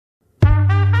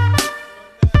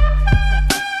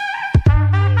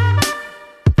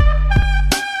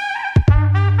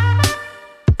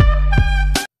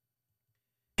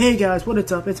Hey guys, what is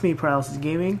up? It's me,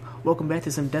 ParalyshisGaming. Welcome back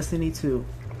to some Destiny 2.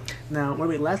 Now, where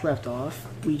we last left off,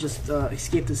 we just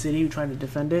escaped the city, trying to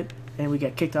defend it, and we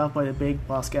got kicked off by the big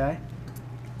boss guy.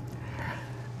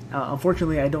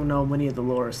 Unfortunately, I don't know many of the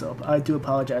lore, so I do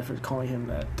apologize for calling him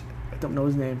that. I don't know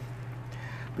his name.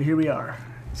 But here we are.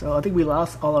 So I think we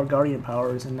lost all our Guardian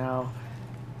powers, and now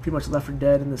pretty much left for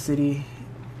dead in the city.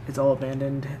 It's all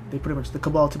abandoned. The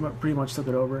Cabal pretty much took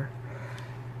it over.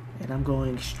 And I'm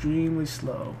going extremely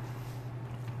slow.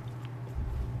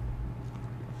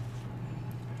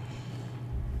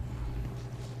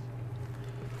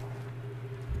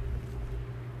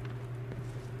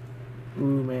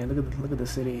 Ooh man, look at the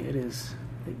city. It is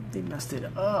they messed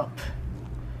it up.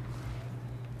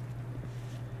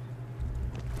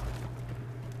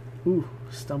 Ooh,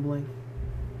 stumbling.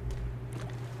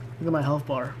 Look at my health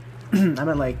bar. I'm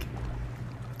at like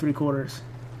 3/4.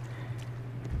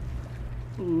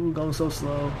 Ooh, going so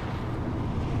slow.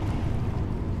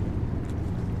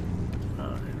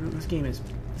 This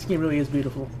game really is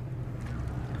beautiful.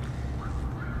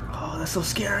 Oh, that's so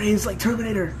scary. It's like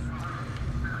Terminator.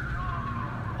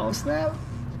 Oh snap!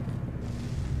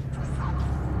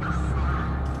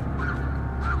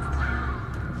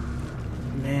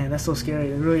 Man, that's so scary.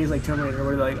 It really is like Terminator,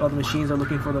 where like all the machines are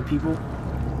looking for the people,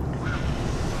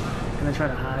 and they're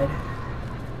trying to hide.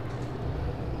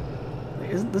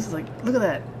 This is like, look at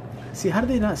that. See, how did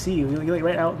they not see you? You're like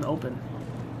right out in the open.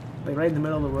 Like right in the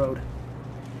middle of the road.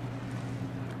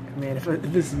 Man, if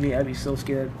this is me, I'd be so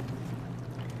scared.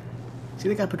 See,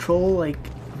 they got patrol, like,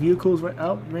 vehicles right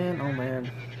out, man. Oh,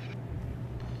 man.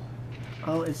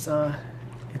 Oh, it's our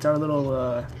little,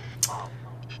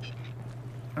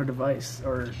 our device,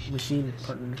 or machine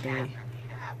partner thingy.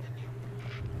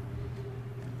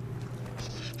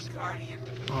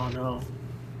 Oh, no.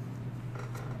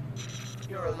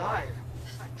 You're alive.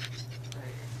 I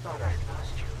thought I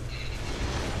lost you.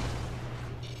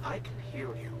 I can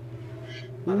heal you.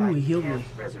 But Ooh, he healed I me.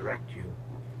 can't resurrect you.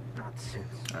 Not since.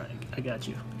 Alright, I got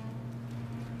you.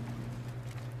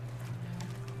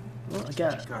 Well, I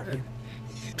got a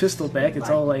pistol back. It's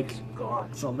all like,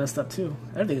 it's all messed up too.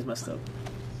 Everything is messed up.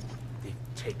 They've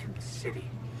taken the city.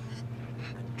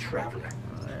 The traveler.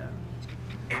 Oh, yeah.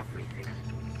 Everything.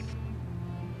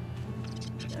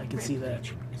 Yeah, I can see that.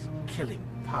 Killing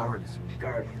powerless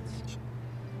guardians.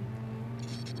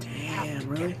 Damn,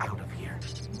 really? Get out of here.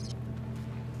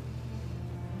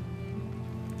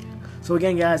 So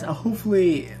again, guys,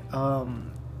 hopefully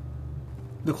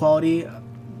the quality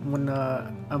when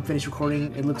I'm finished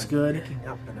recording, it looks good, Picking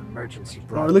up an emergency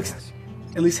or it looks broadcast.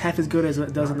 at least half as good as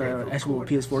it does in the actual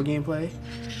PS4 gameplay.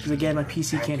 Because again, my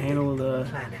PC can't handle the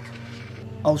Planet.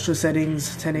 ultra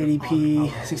settings,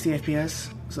 1080p, 60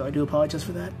 FPS. So I do apologize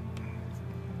for that.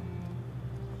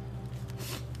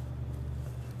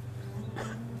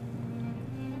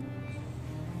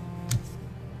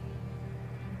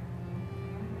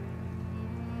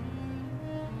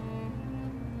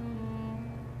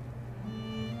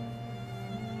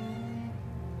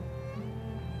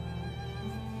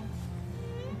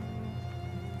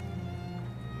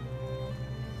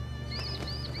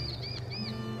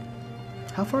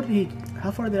 How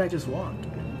far did I just walk?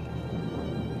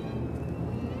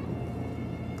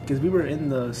 Because we were in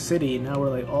the city, now we're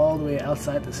like all the way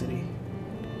outside the city.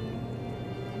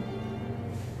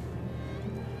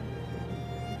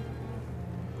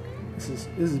 This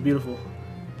is beautiful.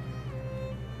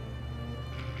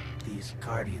 These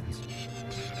guardians,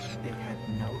 they had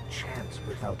no chance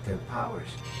without their powers.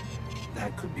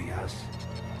 That could be us.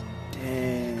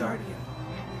 Dang. Guardian.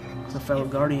 The fellow If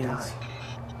you Guardians. die,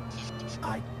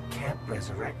 I can't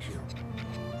resurrect you.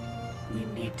 We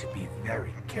need to be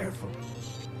very careful.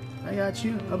 I got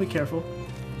you. I'll be careful.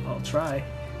 I'll try.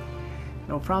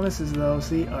 No promises though.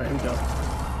 See? Alright, here we go.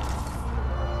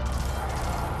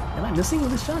 Am I missing with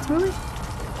the shots, really?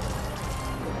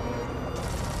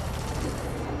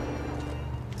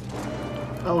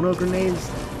 Oh no,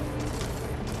 grenades.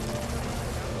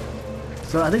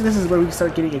 So I think this is where we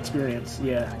start getting experience.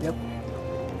 Yeah, yep.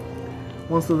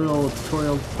 Once the little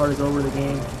tutorial part is over the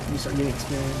game, you start getting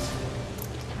experience.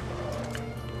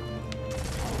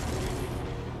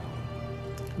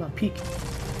 Come on, peek.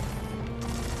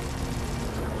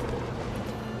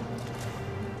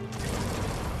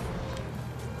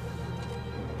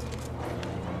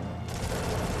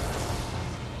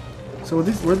 So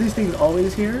were these things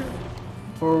always here,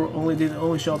 or did it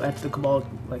only show up after the Cabal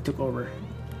like took over?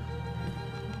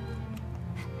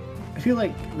 I feel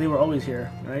like they were always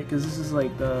here, right? Because this is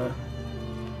like the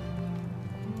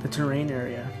terrain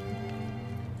area.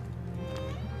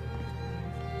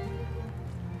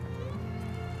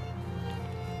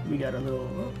 We got a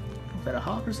little Is that a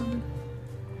hawk or something?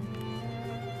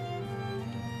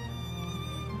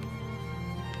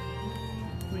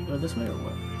 Can we go this way or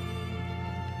what?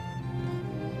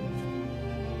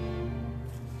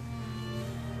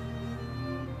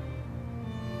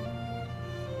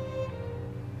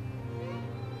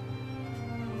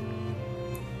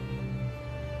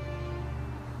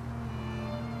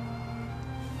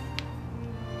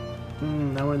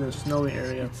 Now we're in the snowy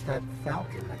area. It's that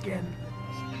falcon again.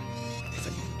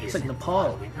 It's like Nepal.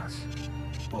 Following us,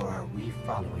 or are we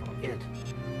following it?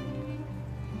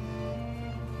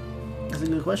 That's a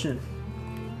good question.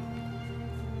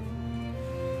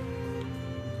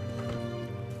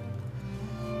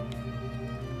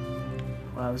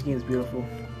 Wow, this game is beautiful.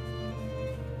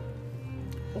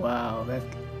 Wow,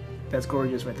 that's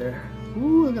gorgeous right there.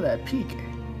 Ooh, look at that peak.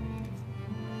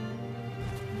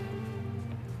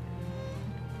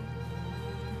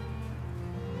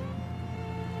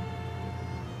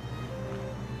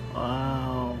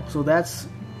 Wow. So that's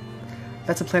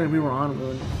a planet we were on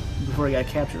before it got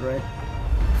captured, right?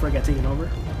 Before it got taken over.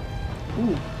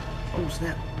 Ooh. Oh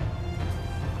snap.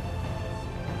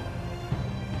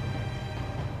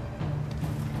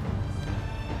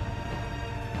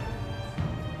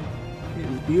 It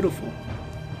is beautiful.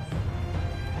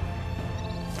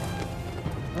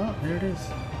 Oh, there it is.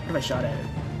 What if I shot at it?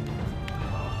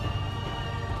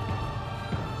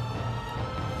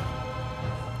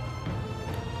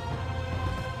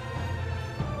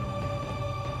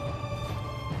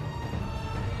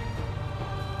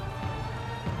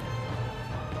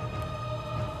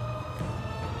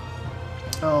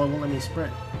 Oh, it won't let me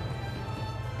sprint.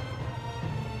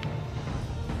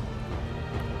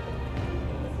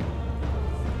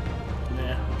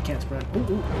 Nah, I can't sprint. Ooh,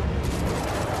 ooh.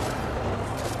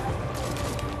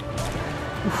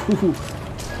 Ooh.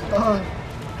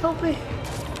 Help me.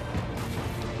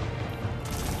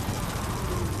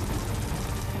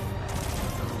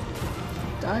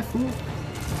 Die, fool.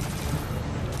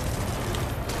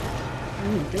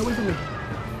 Ooh, get away from me.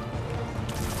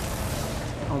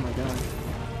 Oh my god.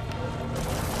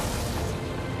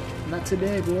 Not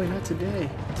today, boy, not today.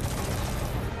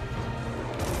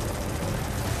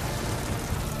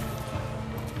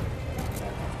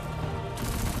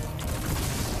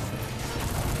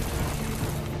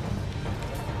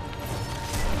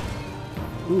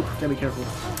 Ooh, gotta be careful.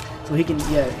 So he can,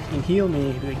 yeah, he can heal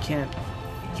me, but he can't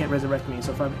resurrect me.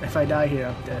 So if I die here,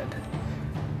 I'm dead.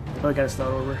 Oh, I gotta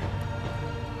start over.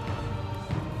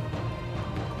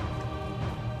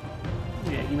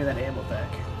 Yeah, give me that ammo back.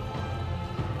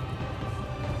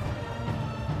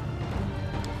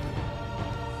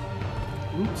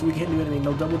 So we can't do anything.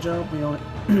 No double jump. We only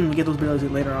we get those barrels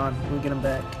later on. We get them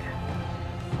back.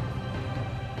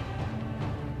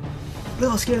 Look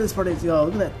how scary this part is, yo.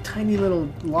 Look at that tiny little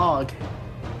log.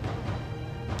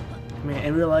 Man,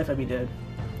 in real life, I'd be dead.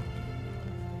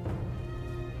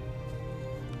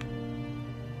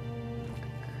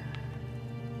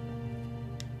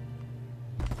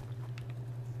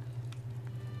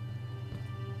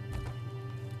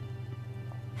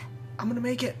 I'm gonna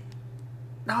make it.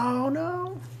 No,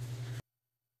 no.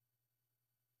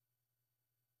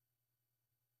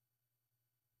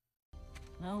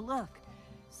 Oh, look.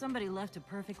 Somebody left a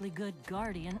perfectly good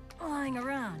guardian lying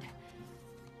around.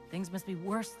 Things must be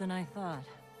worse than I thought.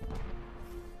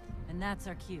 And that's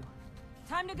our cue.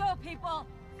 Time to go, people!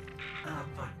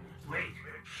 But wait.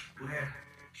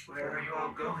 Where are you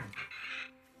all going?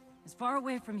 As far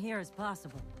away from here as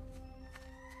possible.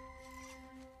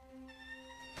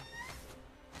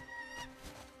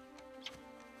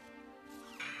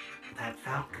 That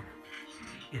falcon.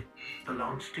 It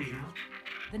belongs to you?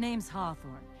 The name's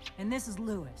Hawthorne, and this is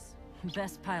Lewis.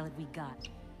 Best pilot we got.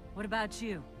 What about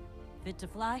you? Fit to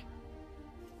fly?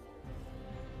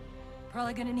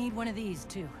 Probably gonna need one of these,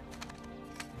 too.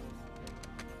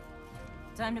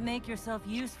 Time to make yourself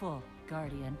useful,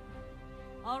 Guardian.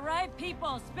 All right,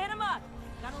 people, spin 'em up!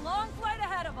 Got a long flight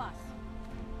ahead of us!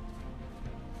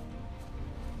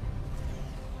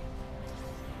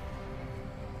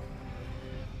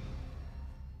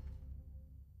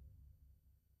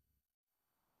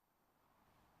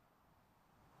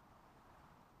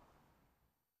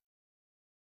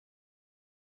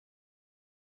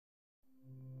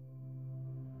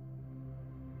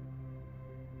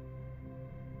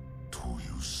 Do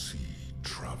you see,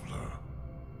 traveler,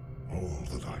 all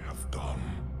that I have done?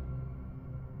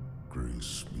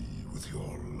 Grace me with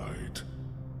your light.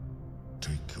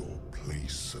 Take your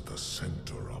place at the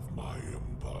center of my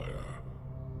empire.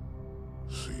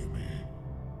 See me,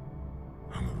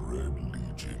 and the Red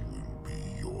Legion will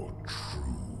be your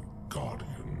true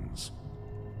guardians.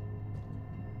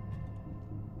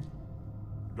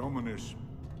 Dominus,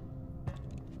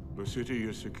 the city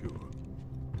is secure.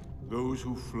 Those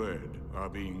who fled are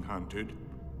being hunted,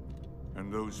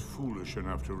 and those foolish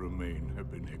enough to remain have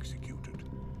been executed.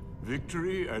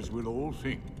 Victory, as with all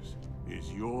things,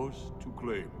 is yours to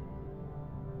claim.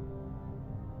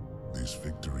 This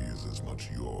victory is as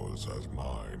much yours as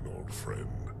mine, old friend.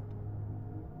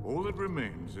 All that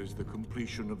remains is the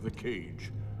completion of the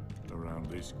cage around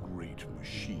this great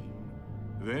machine.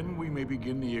 Then we may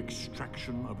begin the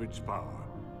extraction of its power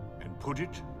and put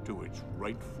it to its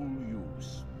rightful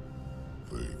use.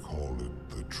 They call it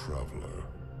the Traveler.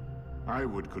 I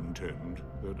would contend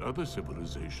that other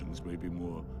civilizations may be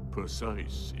more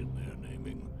precise in their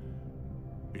naming.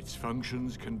 Its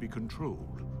functions can be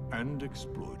controlled and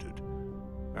exploited,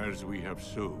 as we have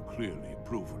so clearly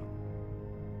proven.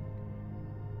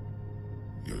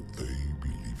 Yet they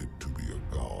believe it to be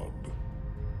a god.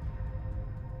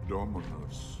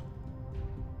 Dominus.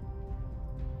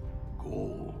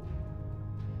 Gaul.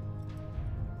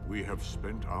 We have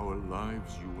spent our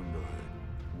lives, you and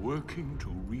I, working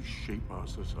to reshape our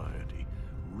society,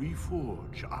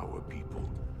 reforge our people,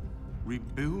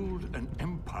 rebuild an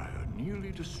empire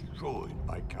nearly destroyed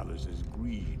by Callus's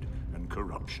greed and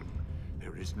corruption.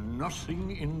 There is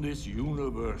nothing in this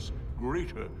universe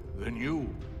greater than you.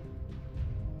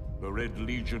 The Red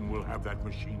Legion will have that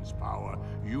machine's power.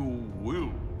 You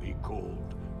will be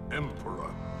called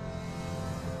Emperor.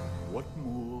 What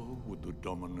more would the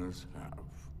Dominus have?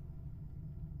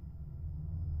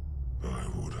 I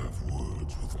would have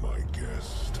words with my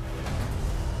guest.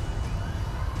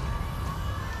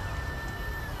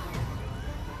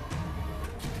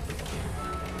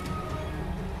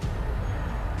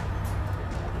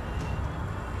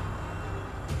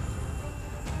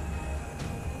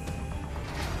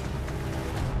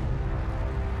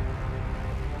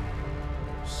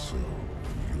 So,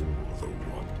 you're the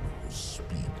one who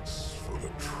speaks for the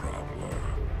Traveler.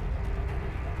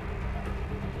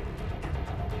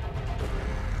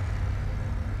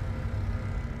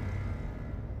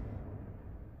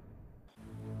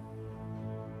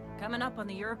 Coming up on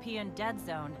the European Dead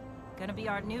Zone. Gonna be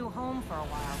our new home for a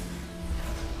while.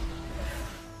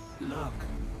 Look,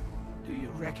 do you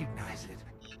recognize it?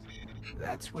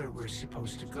 That's where we're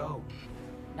supposed to go.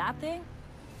 That thing?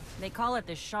 They call it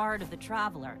the Shard of the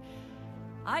Traveler.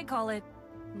 I call it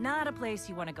not a place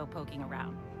you want to go poking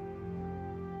around.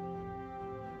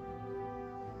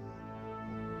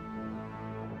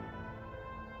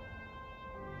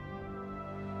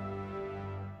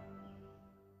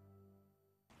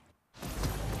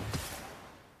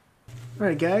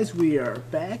 Alright guys, we are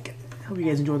back. Hope you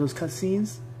guys enjoyed those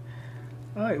cutscenes.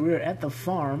 Alright, we're at the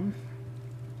farm.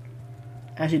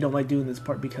 I actually don't like doing this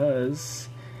part because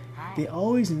they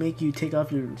always make you take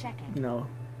off your, you know,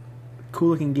 cool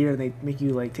looking gear, and they make you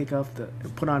like take off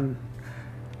put on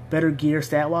better gear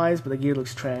stat wise, but the gear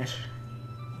looks trash.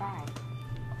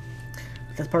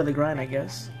 That's part of the grind, I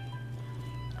guess.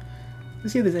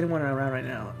 Let's see if there's anyone around right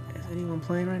now. Is anyone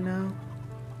playing right now?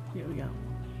 Here we go.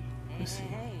 Let's see.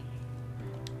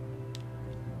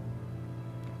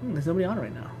 There's nobody on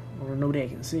right now, or nobody I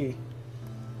can see.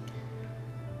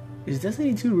 Is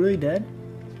Destiny 2 really dead?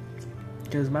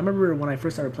 Because I remember when I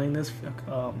first started playing this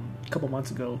a couple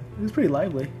months ago, it was pretty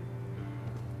lively.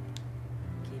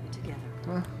 Keep it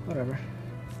together. Whatever.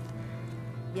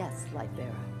 Yes,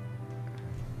 Lightbearer.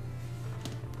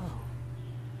 Oh.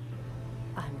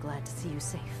 I'm glad to see you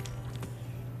safe.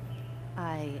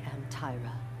 I am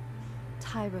Tyra.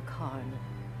 Tyra Karn.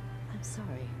 I'm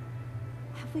sorry.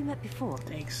 Have we met before?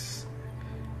 Thanks.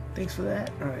 Thanks for that.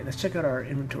 Alright, let's check out our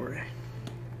inventory.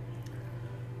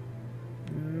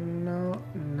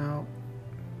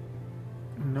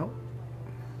 No.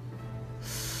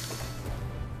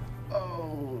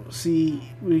 Oh, see,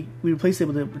 we replaced it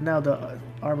with it, but now the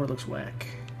armor looks whack.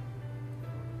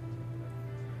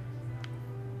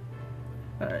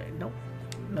 Alright, nope.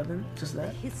 Nothing, just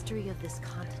that. The history of this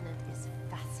continent is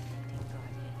fascinating,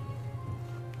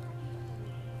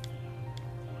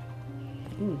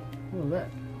 Guardian. Ooh, what was that?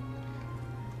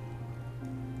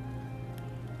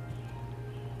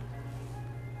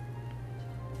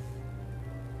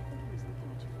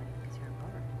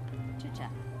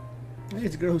 Hey,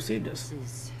 it's the girl who saved us. This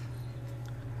is...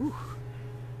 Ooh.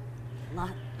 A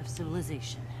lot of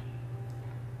civilization.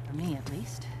 For me, at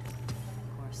least.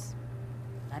 Of course,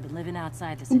 I've been living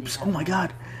outside the city. Oops, oh my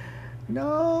god.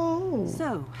 No!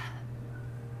 So...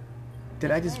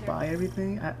 Did I just buy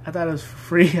everything? I thought it was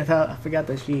free. I forgot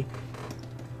that she...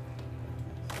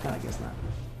 No, I guess not.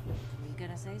 You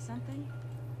gonna say something?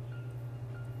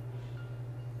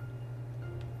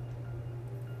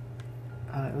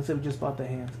 Let's say we just bought the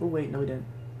hands. Oh wait, no we didn't.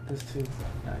 This too.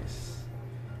 Nice.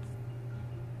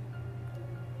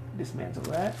 Dismantle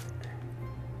that.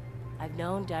 I've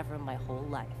known Devram my whole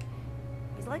life.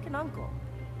 He's like an uncle.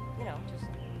 You know, just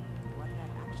one that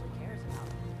actually cares about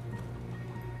him.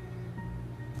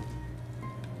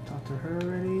 Talk to her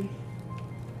already.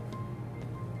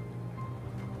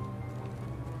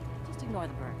 Just ignore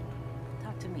the bird.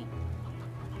 Talk to me.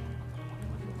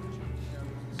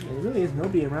 Yeah, there really is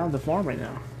nobody around the farm right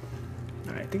now.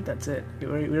 Alright, I think that's it. We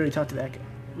already talked to that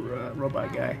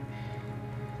robot guy.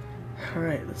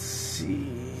 Alright, let's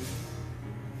see.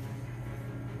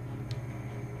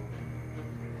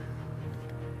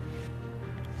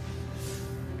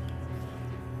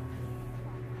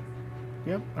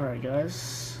 Yep, alright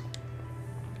guys.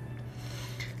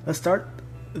 Let's start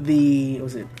the, what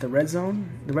was it, the red zone?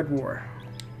 The red war.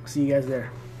 See you guys there.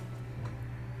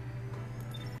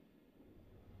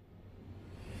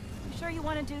 You sure you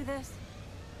want to do this?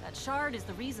 That shard is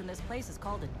the reason this place is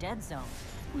called a dead zone.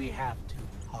 We have to,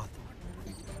 Hawthorne.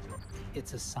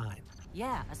 It's a sign.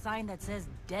 Yeah, a sign that says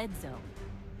dead zone.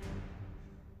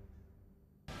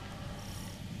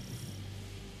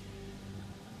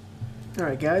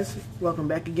 Alright guys, welcome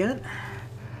back again.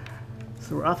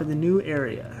 So we're off at the new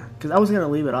area. Because I was going to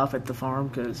leave it off at the farm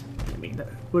because, I mean, that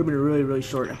would have been a really, really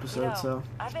short episode, so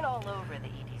I've been all over the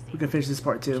EDC. we can finish this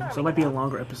part too. So it might be a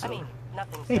longer episode.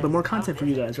 Nothing Hey, but more says content for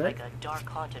you guys, right? like a dark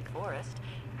haunted forest.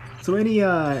 So any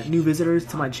new visitors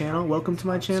to my channel, welcome to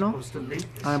my channel.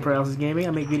 I'm ParalyshisGaming.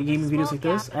 I make gaming videos like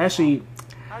this. I actually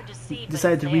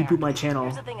decided to reboot my channel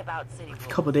a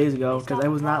couple days ago because I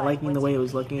was not liking the way it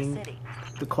was looking.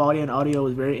 The quality on audio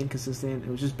was very inconsistent. It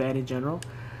was just bad in general.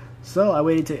 So I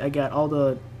waited till I got all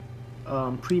the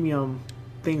premium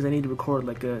things I need to record,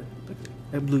 like a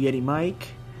Blue Yeti mic,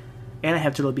 and I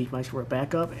have Turtle Beak mics for a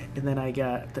backup, and then I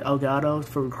got the Elgato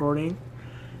for recording,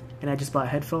 and I just bought a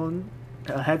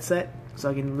headset so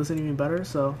I can listen even better.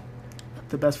 So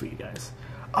the best for you guys.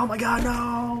 Oh my god,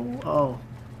 no! Oh,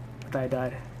 I thought I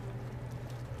died.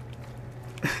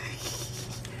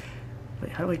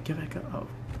 Wait, how do I get back up? Oh.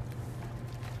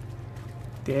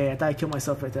 Dang, I thought I killed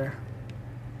myself right there.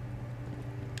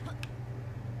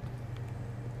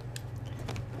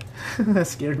 That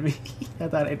scared me. I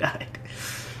thought I died.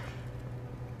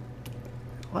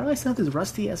 Why do I still have this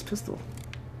rusty ass pistol?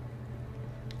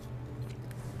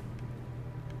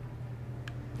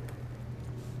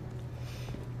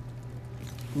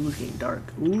 Ooh, it's getting dark.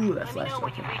 Ooh, that flash.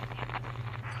 Okay.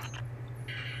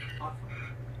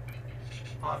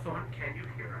 Hawthorne, can you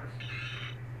hear us?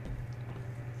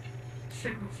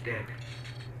 Signal's dead.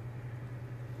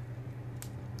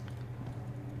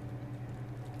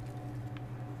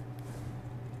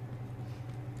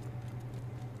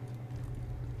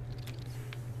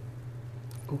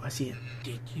 Oh, I see it.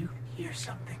 Did you hear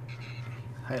something?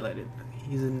 Highlighted.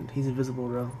 He's invisible,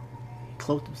 bro. He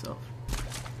cloaked himself.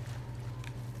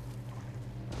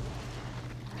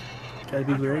 Gotta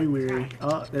be very weary.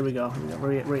 Oh, there we go.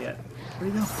 Where you at? Where'd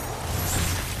he go?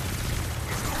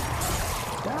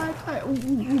 Die! Ooh,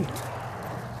 ooh, ooh.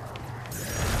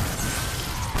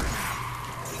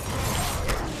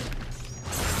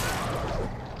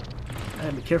 I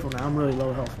gotta be careful now. I'm really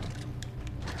low health.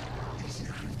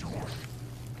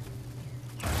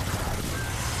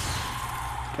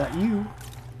 Got you.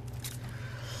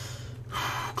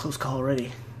 Close call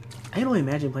already. I can only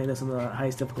imagine playing this on the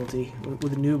highest difficulty.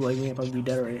 With a noob like me, I'd probably be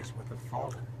dead already. With the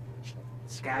fallen.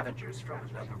 Scavengers from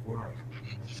another world.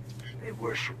 They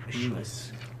worship machines.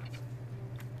 Nice.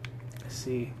 I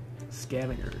see.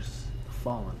 Scavengers.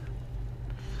 Fallen.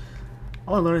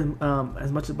 I want to learn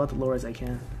as much about the lore as I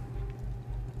can.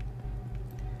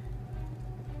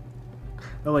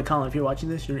 Oh wait, Colin, if you're watching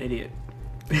this, you're an idiot.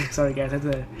 Sorry guys, that's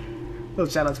a little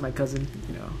shout out to my cousin,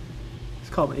 you know.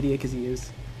 Just call him an idiot because he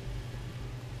is.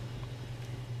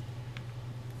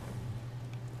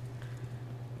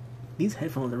 These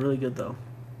headphones are really good though.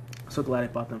 I'm so glad I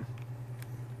bought them.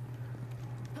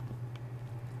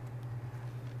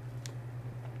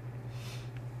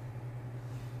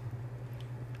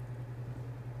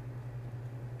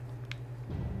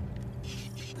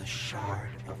 The shard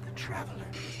of the traveler.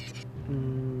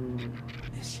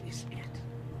 This is it.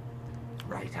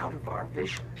 Right out of our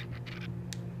vision.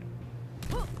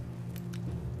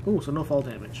 Ooh, so no fall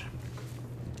damage.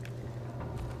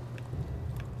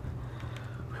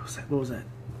 What was that? What was that?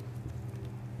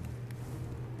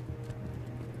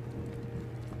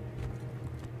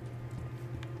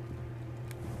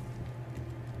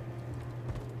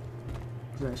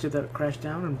 Was that ship that crashed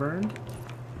down and burned?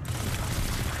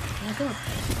 Back up!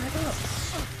 Back up!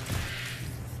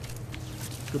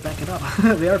 They're backing up.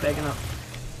 They are backing up.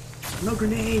 No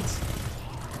grenades!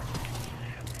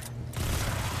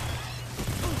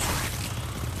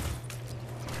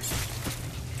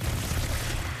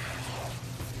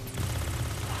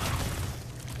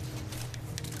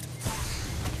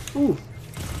 Ooh.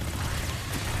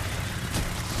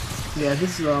 Yeah,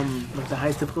 this is like the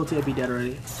highest difficulty. I'd be dead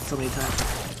already so many times.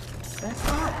 That's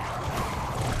up.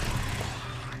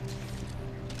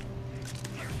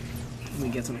 We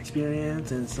get some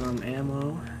experience and some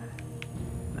ammo.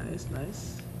 Nice,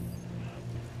 nice.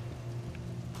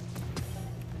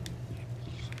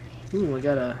 Ooh, I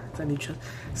got a new chest.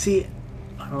 See,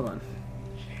 hold on.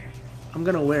 I'm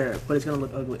gonna wear it, but it's gonna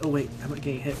look ugly. Oh wait, I'm not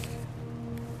getting hit.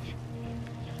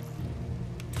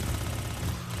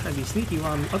 Trying to be sneaky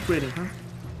while I'm upgrading, huh?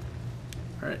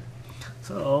 Alright.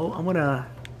 So, I'm gonna...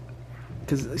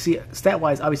 Because, see,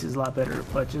 stat-wise, obviously it's a lot better,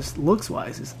 but just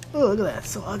looks-wise, it's... Oh, look at that, it's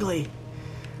so ugly.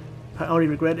 I already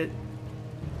regret it.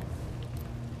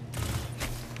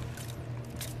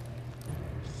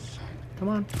 Come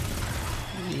on.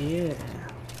 Yeah.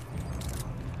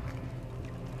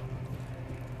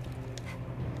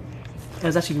 I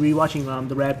was actually rewatching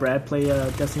the Rad Brad play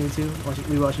Destiny 2,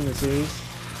 rewatching the series.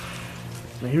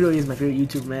 Man, he really is my favorite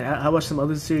YouTuber, man. I watched some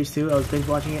other series too. I was binge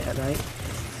watching it at night.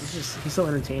 It's just, he's so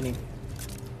entertaining.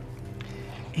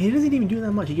 He doesn't even do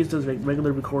that much. He just does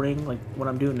regular recording, like what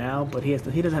I'm doing now. But he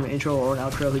doesn't have an intro or an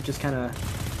outro. He just kind of,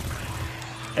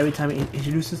 every time he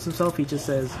introduces himself, he just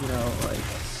says, you know, like,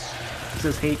 he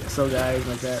says, "Hey, so guys,"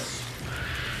 like that.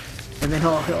 And then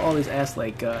he'll always ask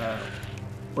like,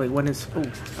 wait, when his I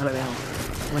don't know,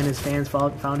 when his fans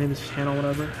found him his channel,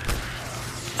 whatever.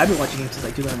 I've been watching him since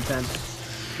like 2010.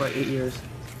 For like 8 years.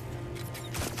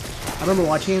 I remember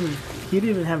watching him, he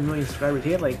didn't even have a million subscribers.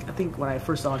 He had like, I think when I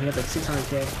first saw him, he had like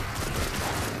 600k.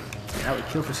 And I would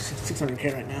kill for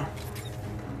 600k right now.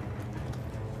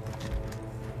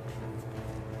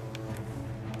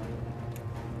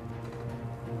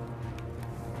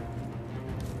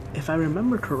 If I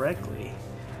remember correctly,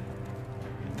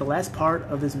 the last part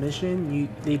of this mission,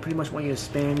 they pretty much want you to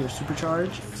spam your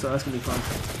supercharge, so that's gonna be fun.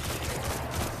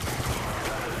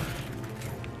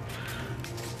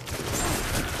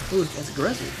 Ooh, that's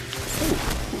aggressive.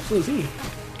 Ooh, so is he.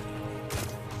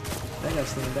 That guy's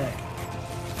staying back.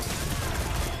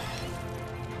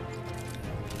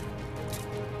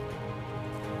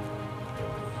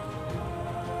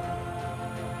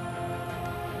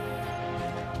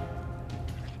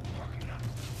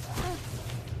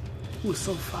 Ooh, it's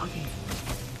so foggy.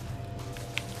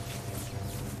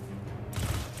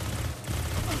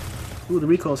 Ooh, the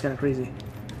recoil is kind of crazy.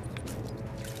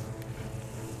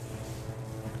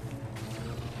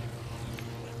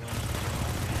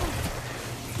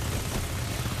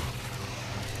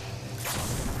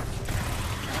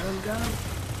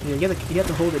 Yeah, you have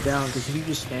to hold it down, because if you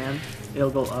just spam, it'll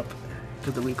go up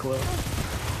to the recoil.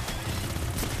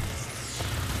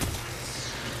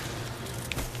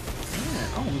 Man,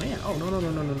 oh man, oh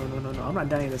no, I'm not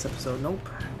dying in this episode, nope.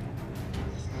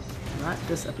 Not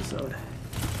this episode.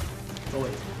 Oh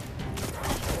wait.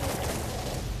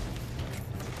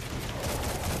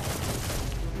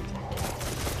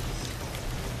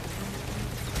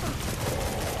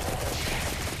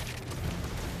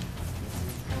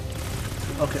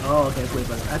 Okay, oh, okay, it's way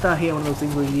better. I thought he had one of those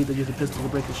things where you need to use a pistol to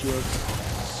break the shield.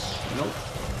 Nope.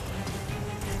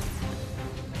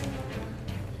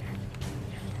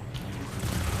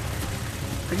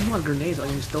 I just want grenades so I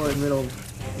can store it in the middle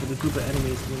with a group of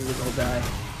enemies and then we just all die.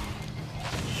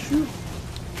 Shoot!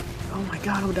 Oh my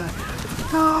god, I'm gonna die.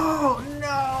 No!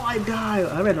 No! I died!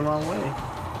 I ran the wrong way.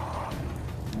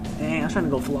 Dang, I was trying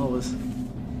to go flawless.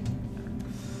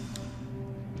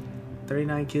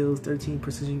 39 kills, 13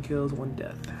 precision kills, 1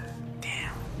 death.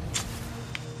 Damn.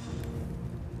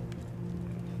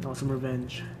 I some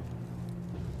revenge.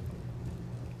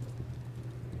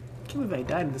 I can't believe I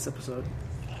died in this episode.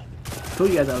 I told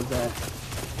you guys I was bad.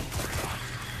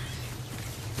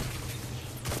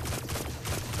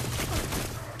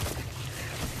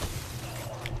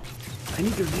 I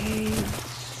need grenades.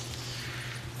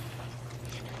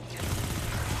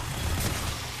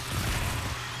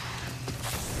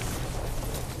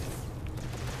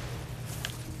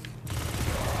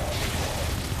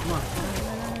 Come on.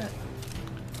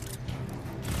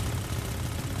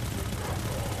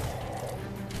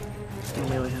 Stay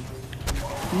away with him.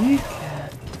 Eek.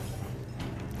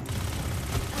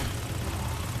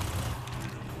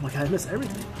 Oh my god, I missed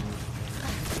everything.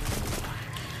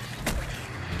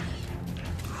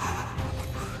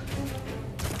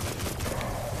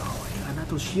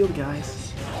 Those shield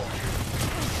guys.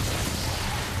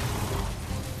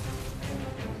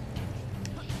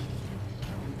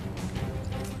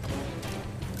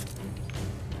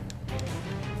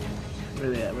 Where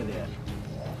they at? Where they at?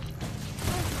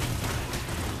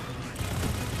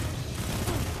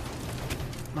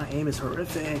 My aim is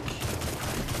horrific.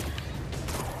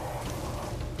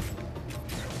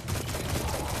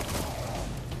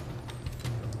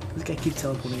 This guy keeps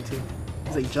teleporting too.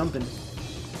 He's like jumping.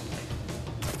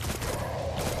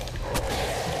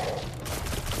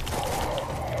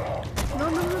 No,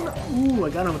 no, no, no. Ooh,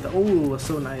 I got him with the. Ooh, it was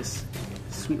so nice.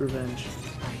 Sweet revenge.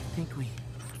 I think we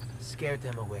scared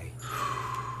them away.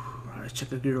 Alright, let's check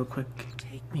the gear real quick.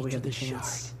 Take Oh, me we to have the the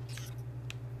chance.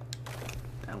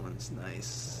 That one's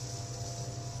nice.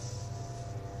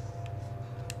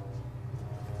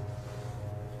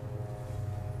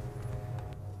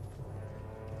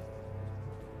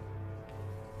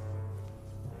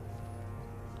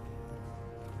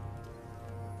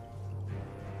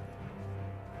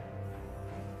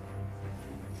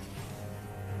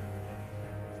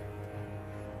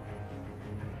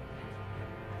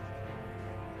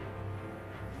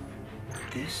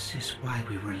 This is why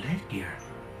we were led here.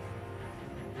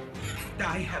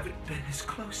 I haven't been as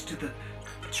close to the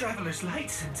Traveler's Light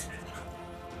since...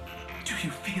 Do you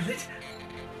feel it?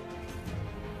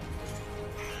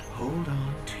 Hold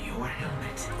on to your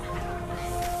helmet.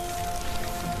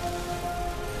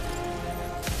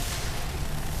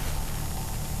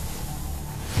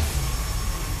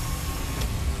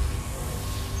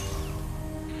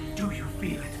 Do you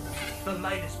feel it? The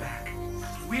light is back.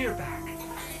 We're back.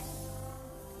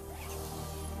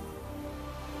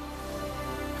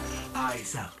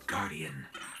 Eyes out, Guardian.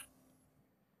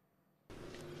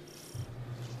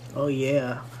 Oh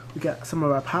yeah, we got some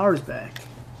of our powers back.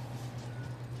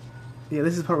 Yeah,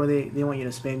 this is the part where they want you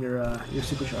to spam your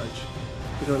supercharge.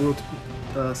 Like a little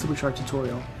supercharge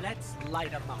tutorial. Let's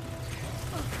light them up.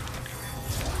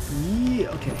 Yeah,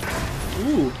 okay.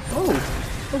 Ooh,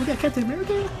 oh, we got Captain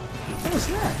America? Oh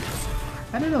snap.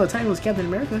 I didn't know the title was Captain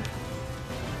America.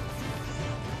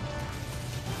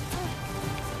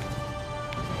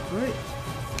 Right.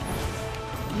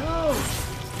 No!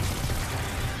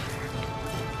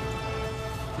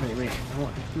 Wait, hold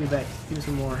on. Give me back. Give me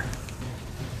some more.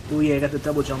 Oh yeah, I got the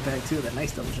double jump back too. That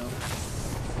nice double jump.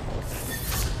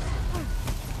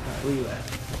 Alright, where you at?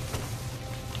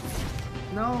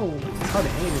 No! It's hard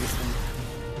to aim with this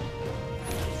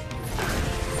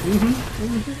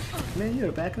thing. Man, you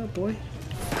gotta back up, boy.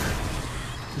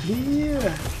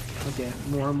 Yeah! Okay,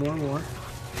 more.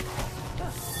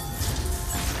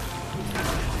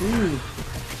 Ooh.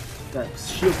 That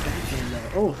shield backhand though.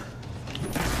 Oh.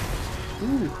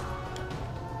 Ooh.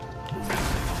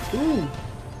 Ooh.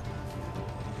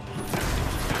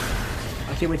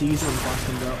 I can't wait to use it when the boss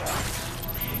comes out.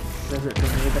 There's a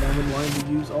grenade that I've been wanting to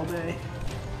use all day.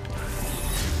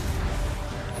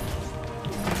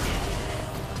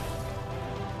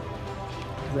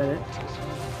 Is that it?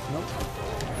 Nope.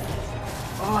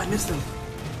 Oh, I missed him.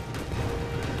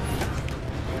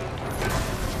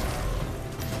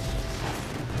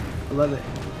 I love it.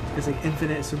 It's like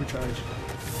infinite supercharge.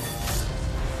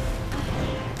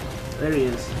 There he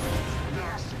is.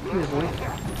 Come here, boy.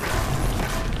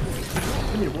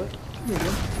 Come here, boy. Come here,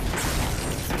 boy.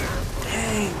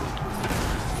 Dang!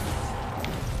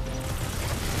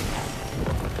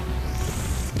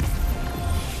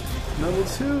 Level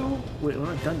 2! Wait, we're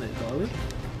not done yet, are we? I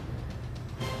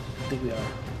think we are.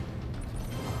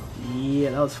 Yeah,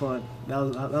 that was fun. That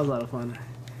was a lot of fun.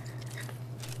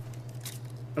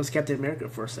 I was Captain America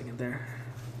for a second there.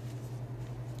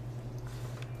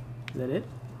 Is that it?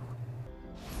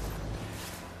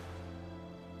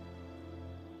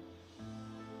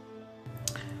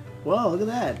 Whoa, look at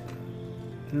that.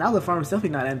 Now the farm's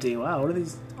definitely not empty. Wow, where do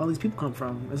all these people come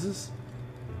from?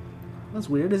 That's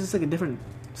weird. Is this like a different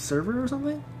server or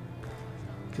something?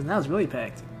 Because now it's really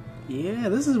packed. Yeah,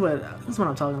 this is what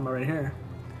I'm talking about right here.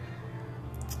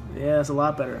 Yeah, it's a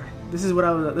lot better. This is what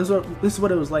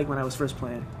it was like when I was first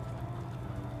playing.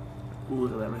 Ooh,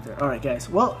 look at that right there. All right, guys.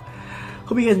 Well,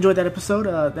 hope you guys enjoyed that episode.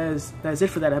 That is it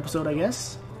for that episode, I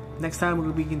guess. Next time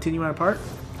we'll be continuing our part.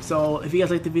 So if you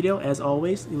guys liked the video, as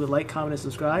always, leave a like, comment, and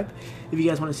subscribe. If you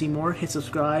guys want to see more, hit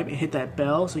subscribe and hit that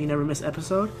bell so you never miss an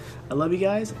episode. I love you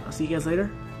guys. I'll see you guys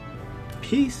later.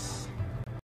 Peace.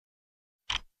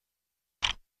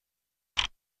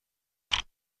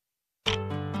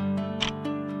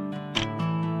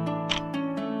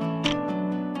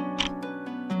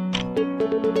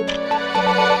 Thank you.